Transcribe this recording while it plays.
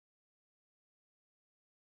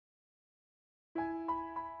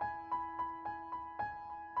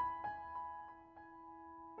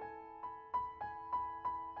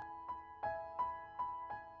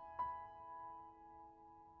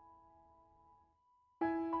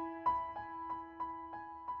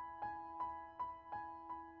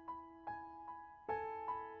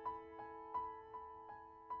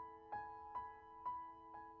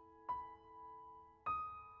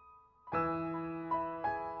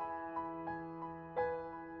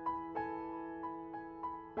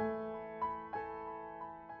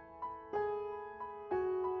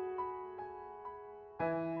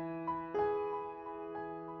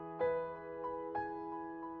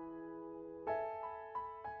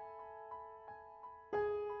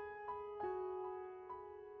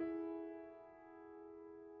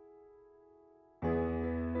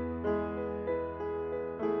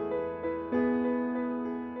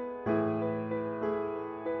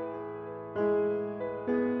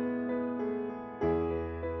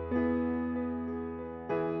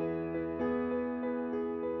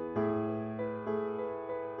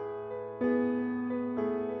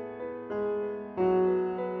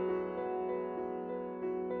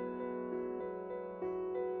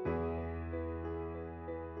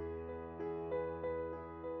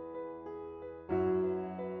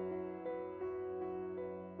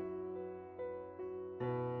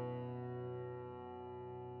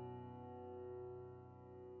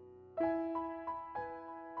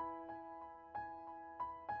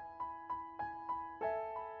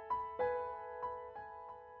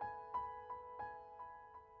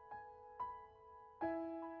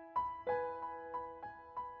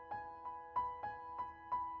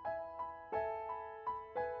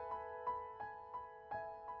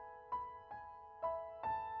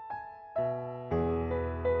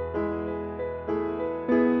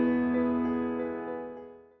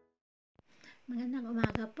Magandang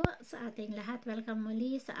umaga po sa ating lahat. Welcome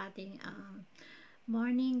muli sa ating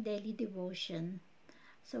morning daily devotion.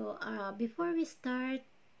 So, before we start,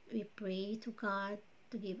 we pray to God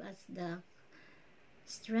to give us the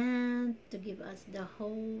strength, to give us the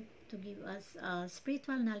hope, to give us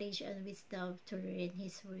spiritual knowledge and wisdom to learn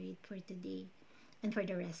His word for today and for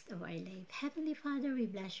the rest of our life. Heavenly Father, we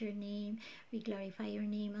bless your name. We glorify your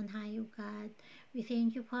name on high, O God. We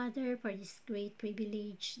thank you, Father, for this great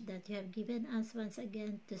privilege that you have given us once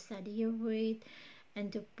again to study your word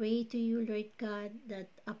and to pray to you, Lord God,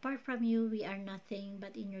 that apart from you, we are nothing,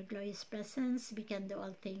 but in your glorious presence, we can do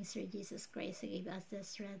all things through Jesus Christ who gave us the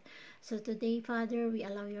strength. So today, Father, we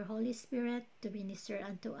allow your Holy Spirit to minister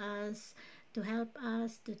unto us, to help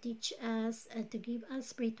us, to teach us, and to give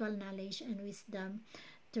us spiritual knowledge and wisdom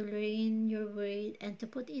to learn your word and to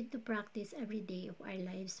put into practice every day of our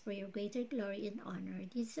lives for your greater glory and honor.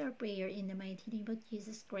 This is our prayer in the mighty name of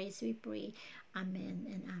Jesus Christ we pray. Amen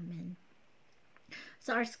and amen.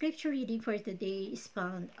 So our scripture reading for today is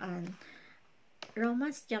found on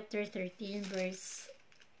Romans chapter 13 verse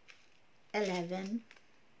 11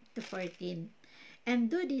 to 14. And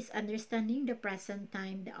do this, understanding the present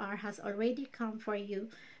time, the hour has already come for you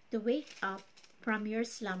to wake up from your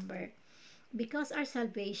slumber, because our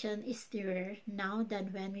salvation is nearer now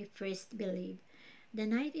than when we first believed. The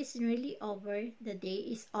night is nearly over, the day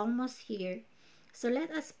is almost here. So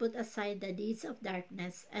let us put aside the deeds of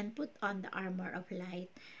darkness and put on the armor of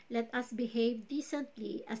light. Let us behave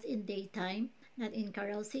decently as in daytime, not in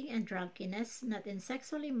carousing and drunkenness, not in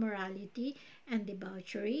sexual immorality and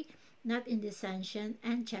debauchery, not in dissension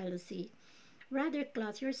and jealousy. Rather,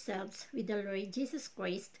 clothe yourselves with the Lord Jesus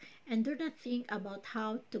Christ and do not think about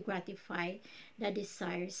how to gratify the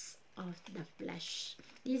desires of the flesh.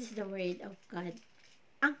 This is the word of God.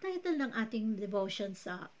 Ang title ng ating devotion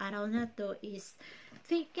sa araw na to is,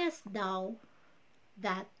 Thinkest Thou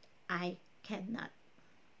That I Cannot?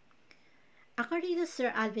 According to Sir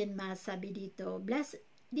Alvin Mas, sabi dito,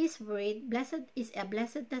 this word, blessed, is a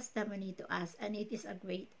blessed testimony to us, and it is a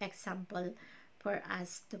great example for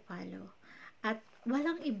us to follow. At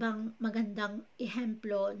walang ibang magandang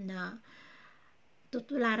ehemplo na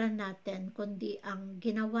tutularan natin kundi ang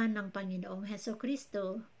ginawa ng Panginoong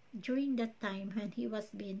Hesukristo during that time when He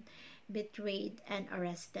was being betrayed and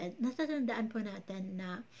arrested. Natatandaan po natin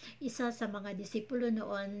na isa sa mga disipulo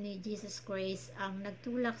noon ni Jesus Christ ang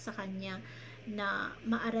nagtulak sa Kanya na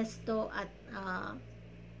maaresto at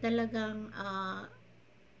talagang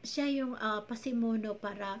siya yung pasimuno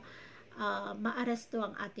para maaresto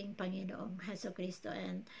ang ating Panginoong Hesukristo.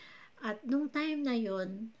 At nung time na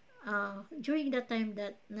yun, during that time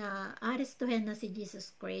that na-arestuhin na si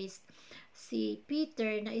Jesus Christ, si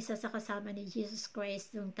Peter na isa sa kasama ni Jesus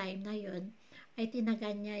Christ nung time na yun, ay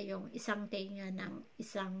tinagan niya yung isang tenga ng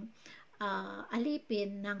isang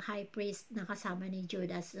alipin ng high priest na kasama ni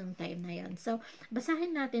Judas nung time na yun. So,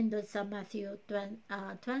 basahin natin doon sa Matthew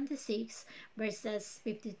 26 verses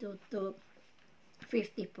 52 to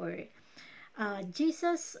 54.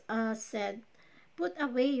 Jesus said, "Put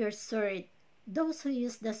away your sword. Those who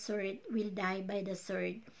use the sword will die by the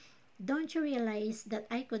sword. Don't you realize that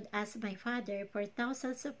I could ask my Father for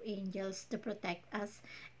thousands of angels to protect us,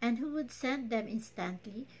 and who would send them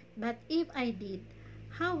instantly? But if I did,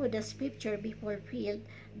 how would the scripture be fulfilled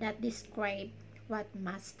that describe what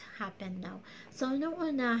must happen now?" So, noong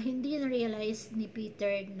una, hindi na-realize ni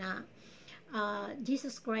Peter na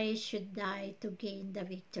Jesus Christ should die to gain the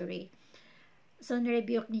victory. So,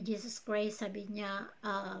 nirebuke ni Jesus Christ, sabi niya,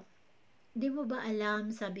 di mo ba alam,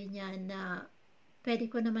 sabi niya, na pwede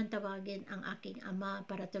ko naman tawagin ang aking ama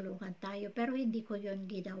para tulungan tayo, pero hindi ko yon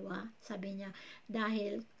ginawa, sabi niya,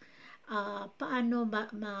 dahil paano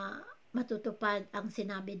matutupad ang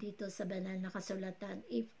sinabi dito sa banal na kasulatan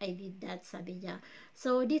if I did that, sabi niya.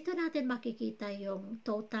 So, dito natin makikita yung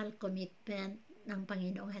total commitment ng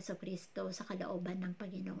Panginoong Hesukristo sa kalooban ng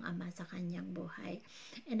Panginoong Ama sa kanyang buhay.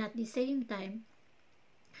 And at the same time,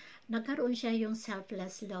 nagkaroon siya yung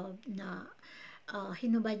selfless love na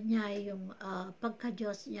hinubad niya yung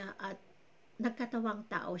pagka-Diyos niya at nagkatawang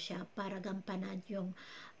tao siya para gampanan yung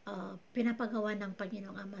pinapagawa ng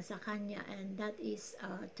Panginoong Ama sa kanya, and that is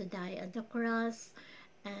to die on the cross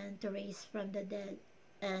and to raise from the dead,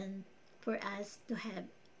 and for us to have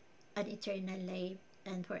an eternal life,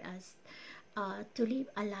 and for us to live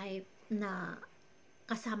a life na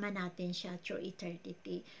kasama natin siya through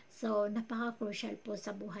eternity. So, napaka-crucial po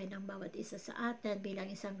sa buhay ng bawat isa sa atin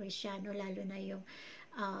bilang isang Kristiyano, lalo na yung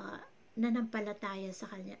nanampalataya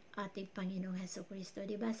sa kanya, ating Panginoong Hesukristo.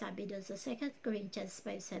 Diba? Sabi doon sa 2 Corinthians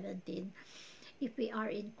 5:17, if we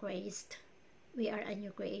are in Christ, we are a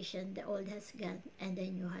new creation. The old has gone and the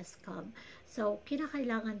new has come. So,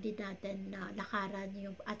 kinakailangan din natin na lakaran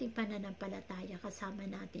yung ating pananampalataya kasama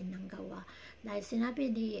natin ng gawa. Dahil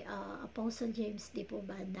sinabi ni Apostle James, di po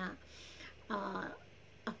ba, na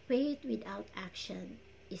a faith without action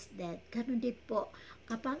is dead. Ganun din po,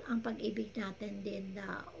 kapag ang pag-ibig natin din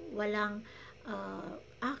na walang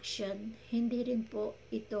action, hindi rin po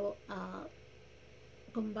ito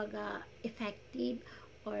kumbaga effective,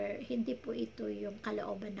 or hindi po ito yung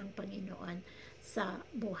kalooban ng Panginoon sa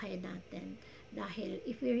buhay natin. Dahil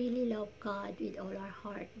if we really love God with all our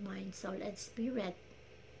heart, mind, soul, and spirit,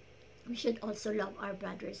 we should also love our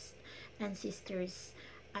brothers and sisters,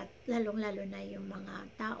 at lalong-lalo na yung mga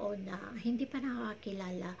tao na hindi pa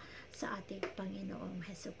nakakilala sa ating Panginoong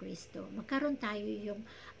Hesukristo. Magkaroon tayo yung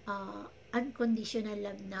unconditional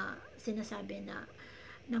love na sinasabi na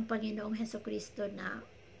ng Panginoong Hesukristo, na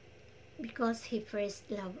because He first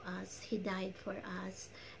loved us, He died for us,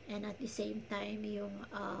 and at the same time, yung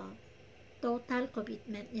total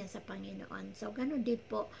commitment niya sa Panginoon. So, ganun din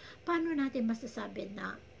po, paano natin masasabi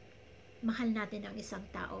na mahal natin ang isang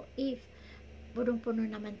tao if punong-puno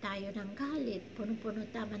naman tayo ng galit, punong-puno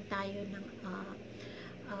naman tayo ng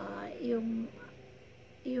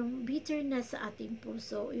yung bitterness sa ating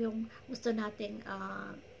puso, yung gusto nating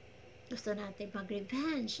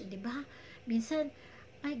mag-revenge, di ba? Minsan,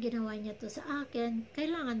 ay, ginawa niya to sa akin,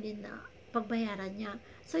 kailangan din na pagbayaran niya.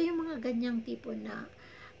 So, yung mga ganyang tipo na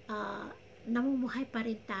namumuhay pa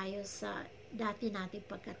rin tayo sa dati nating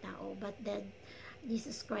pagkatao. But then,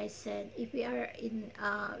 Jesus Christ said, if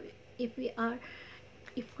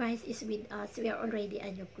Christ is with us, we are already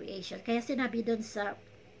a new creation. Kaya sinabi doon sa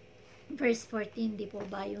verse 14, di po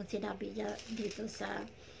ba, yung sinabi niya dito sa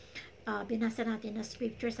binasa natin na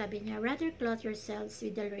scripture, sabi niya, rather clothe yourselves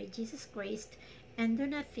with the Lord Jesus Christ, and do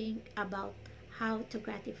not think about how to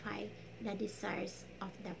gratify the desires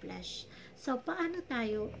of the flesh. So, paano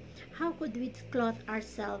tayo, how could we clothe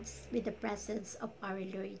ourselves with the presence of our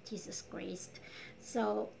Lord Jesus Christ?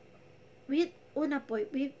 So, una po,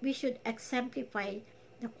 we should exemplify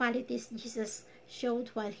the qualities Jesus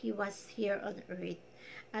showed while He was here on earth.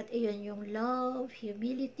 At iyon yung love,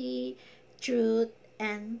 humility, truth,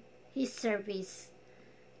 and His service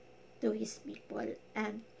to His people.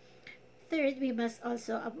 And third, we must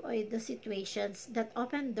also avoid the situations that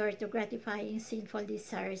open door to gratifying sinful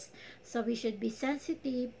desires. So, we should be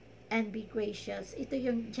sensitive and be gracious. Ito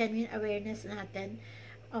yung genuine awareness natin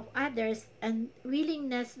of others and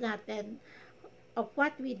willingness natin of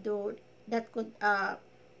what we do that could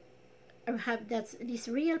have this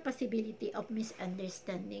real possibility of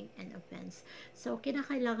misunderstanding and offense. So,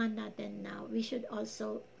 kinakailangan natin na we should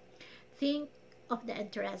also think of the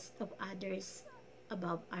interest of others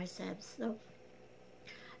above ourselves. So,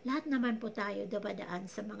 lahat naman po tayo dumadaan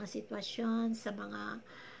sa mga sitwasyon, sa mga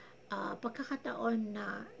pagkakataon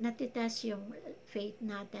na natitest yung faith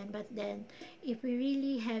natin. But then, if we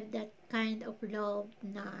really have that kind of love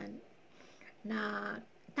na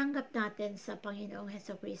tanggap natin sa Panginoong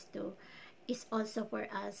Hesukristo, is also for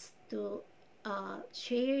us to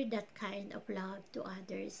share that kind of love to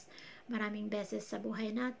others. Maraming beses sa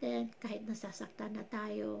buhay natin, kahit nasasaktan na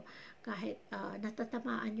tayo, kahit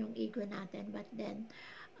natatamaan yung ego natin, but then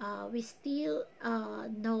we still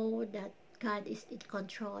know that God is in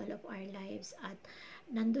control of our lives, at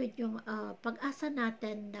nandun yung pag-asa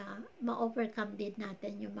natin na ma-overcome din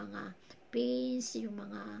natin yung mga pains, yung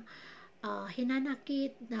mga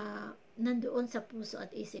hinanakit na nandoon sa puso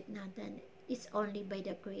at isip natin. It's only by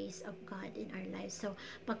the grace of God in our lives. So,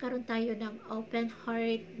 pagkaroon tayo ng open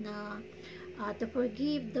heart na to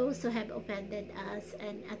forgive those who have offended us,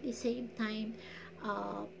 and at the same time,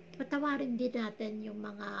 patawarin din natin yung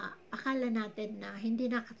mga akala natin na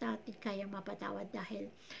hindi natin kayang mapatawad,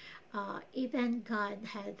 dahil even God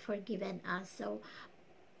had forgiven us. So,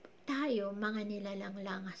 tayo, mga nilalang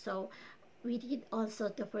lang. So, we need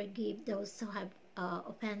also to forgive those who have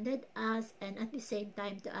offended us, and at the same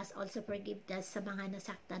time to us also forgive us sa mga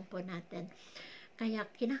nasaktan po natin. Kaya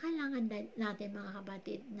kinakailangan natin, mga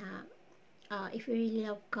kapatid, na if we really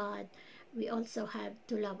love God, we also have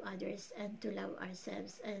to love others and to love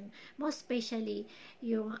ourselves, and most especially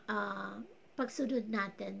yung pagsunod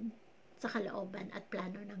natin sa kalooban at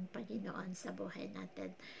plano ng Panginoon sa buhay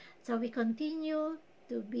natin. So we continue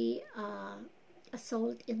to be a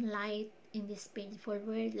salt and light in this painful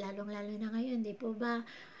world, lalong-lalo na ngayon, di po ba?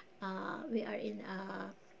 We are in a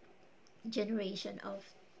generation of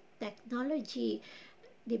technology,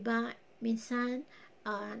 di ba? Minsan,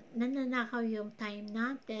 nananakaw yung time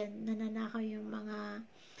natin, nananakaw yung mga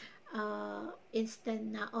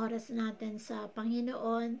instant na oras natin sa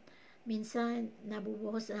Panginoon, Minsan,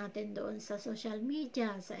 nabubuhos natin doon sa social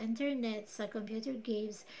media, sa internet, sa computer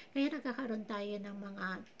games. Kaya nagkakaroon tayo ng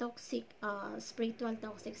mga toxic, spiritual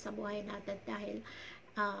toxic sa buhay natin dahil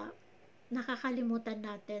uh, nakakalimutan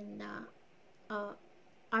natin na uh,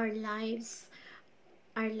 our lives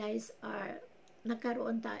are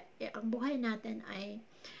ang buhay natin ay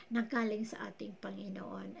nanggaling sa ating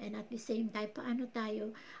Panginoon, and at the same time paano tayo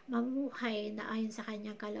mamuhay na ayon sa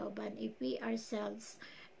kanyang kalooban if we ourselves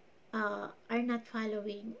are not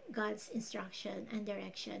following God's instruction and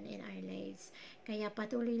direction in our lives. Kaya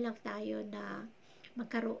patuloy lang tayo na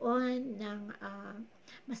magkaroon ng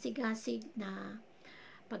masigasig na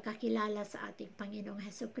pagkakilala sa ating Panginoong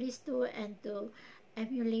Hesus Kristo, and to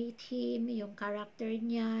emulate Him, yung character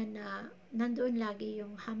niya na nandoon lagi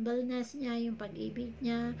yung humbleness niya, yung pag-ibig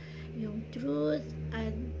niya, yung truth,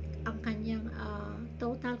 and ang kanyang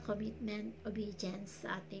total commitment, obedience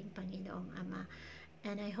sa ating Panginoong Ama.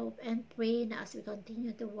 And I hope and pray na as we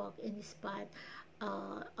continue to walk in this path,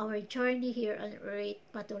 our journey here on earth,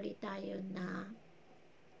 patuloy tayo na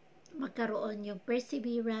magkaroon yung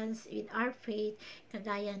perseverance with our faith,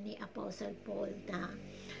 kagaya ni Apostle Paul na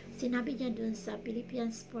sinabi niya dun sa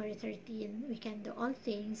Philippians 4:13, we can do all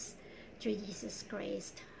things through Jesus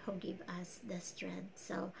Christ who give us the strength.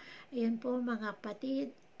 So, ayun po mga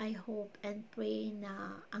kapatid, I hope and pray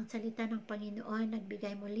na ang salita ng Panginoon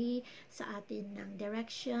nagbigay muli sa atin ng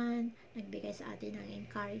direction, nagbigay sa atin ng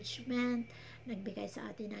encouragement, nagbigay sa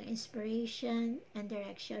atin ng inspiration and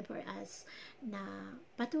direction for us na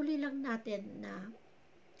patuloy lang natin na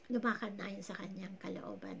lumakad na ayon sa kanyang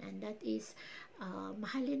kalooban, and that is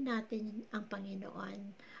mahalin natin ang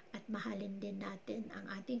Panginoon at mahalin din natin ang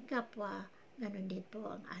ating kapwa, ganun din po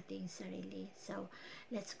ang ating sarili. So,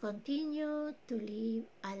 let's continue to live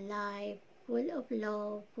a life full of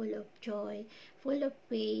love, full of joy, full of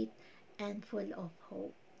faith, and full of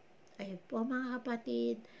hope. Ayun po mga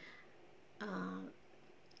kapatid,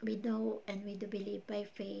 we know and we do believe by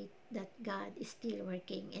faith that God is still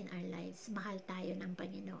working in our lives. Mahal tayo ng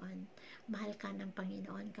Panginoon. Mahal ka ng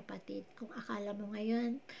Panginoon, kapatid. Kung akala mo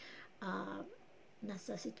ngayon,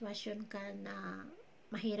 nasa sitwasyon ka na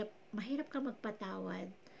mahirap ka magpatawad,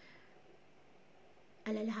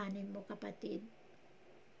 alalahanin mo, kapatid,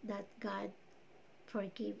 that God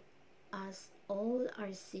forgive us all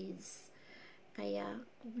our sins. Kaya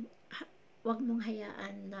wag mong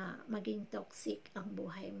hayaan na maging toxic ang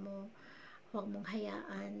buhay mo. Huwag mong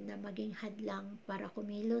hayaan na maging hadlang para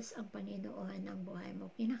kumilos ang Panginoon ng buhay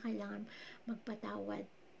mo. Kinakailangan magpatawad.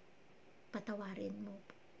 Patawarin mo,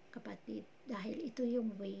 kapatid, dahil ito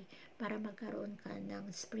yung way para magkaroon ka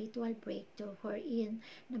ng spiritual breakthrough, wherein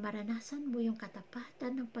na maranasan mo yung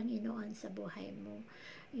katapatan ng Panginoon sa buhay mo,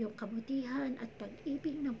 yung kabutihan at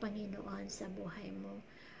pag-ibig ng Panginoon sa buhay mo.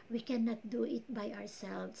 We cannot do it by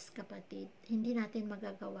ourselves, kapatid. Hindi natin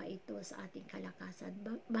magagawa ito sa ating kalakasan,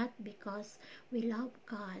 but because we love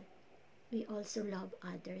God, we also love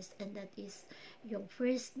others, and that is yung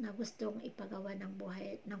first na gustong ipagawa ng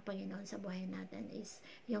buhay ng Panginoon sa buhay natin is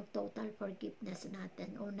yung total forgiveness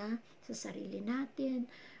natin. Una, sa sarili natin,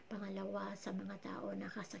 pangalawa, sa mga tao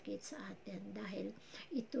na kasakit sa atin, dahil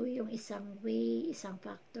ito yung isang way, isang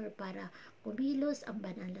factor para kumilos ang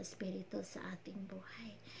banal na spirito sa ating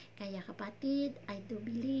buhay. Kaya kapatid, I do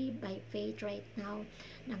believe by faith right now,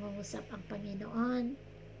 nangungusap ang Panginoon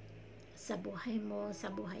sa buhay mo,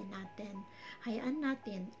 sa buhay natin. Hayaan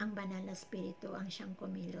natin ang banal na spirito ang siyang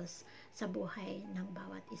kumilos sa buhay ng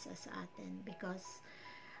bawat isa sa atin, because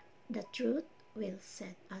the truth will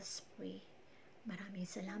set us free. Maraming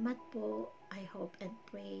salamat po. I hope and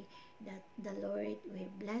pray that the Lord will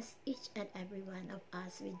bless each and every one of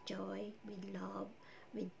us with joy, with love,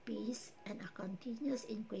 with peace, and a continuous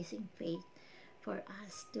increasing faith for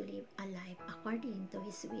us to live a life according to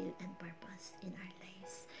His will and purpose in our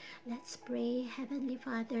lives. Let's pray. Heavenly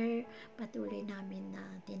Father, patuloy namin na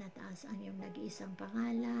tinataas ang iyong nag-iisang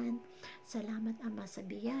pangalan. Salamat, Ama, sa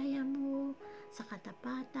biyaya mo, sa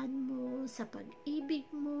katapatan mo, sa pag-ibig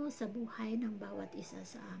mo sa buhay ng bawat isa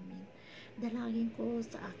sa amin. Dalangin ko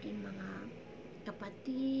sa aking mga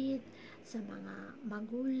kapatid, sa mga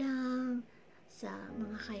magulang, sa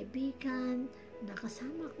mga kaibigan na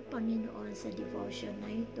kasama ko, Panginoon, sa devotion na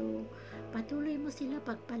ito. Patuloy mo sila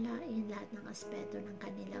pagpalain lahat ng aspeto ng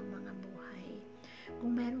kanilang mga buhay.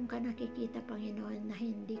 Kung meron ka nakikita, Panginoon, na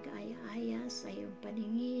hindi kaaya-aya sa iyong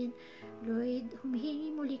paningin, Lord,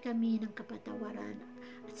 humihingi muli kami ng kapatawaran.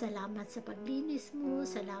 At salamat sa paglinis mo,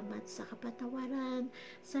 salamat sa kapatawaran,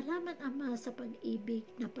 salamat, Ama, sa pag-ibig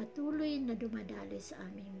na patuloy na dumadaloy sa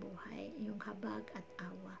aming buhay, iyong habag at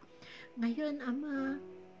awa. Ngayon, Ama,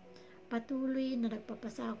 Patuloy na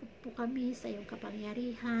nagpapasakop po kami sa iyong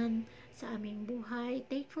kapangyarihan sa aming buhay.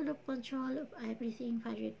 Take full of control of everything,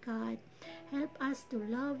 Father God. Help us to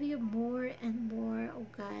love you more and more, O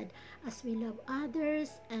God, as we love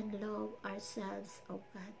others and love ourselves, O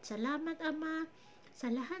God. Salamat, Ama,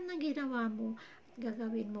 sa lahat ng ginawa mo at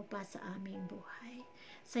gagawin mo pa sa aming buhay.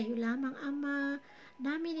 Sa iyo lamang, Ama,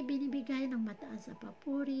 namin ibinibigay ng mataas na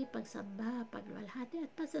papuri, pagsamba, pagluwalhati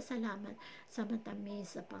at pasasalamat sa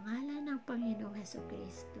matamis sa pangalan ng Panginoong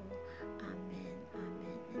Hesukristo. Amen,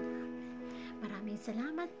 amen, and amen. Maraming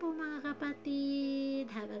salamat po mga kapatid.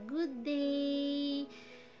 Have a good day.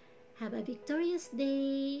 Have a victorious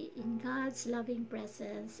day in God's loving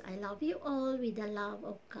presence. I love you all with the love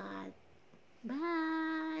of God.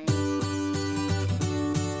 Bye!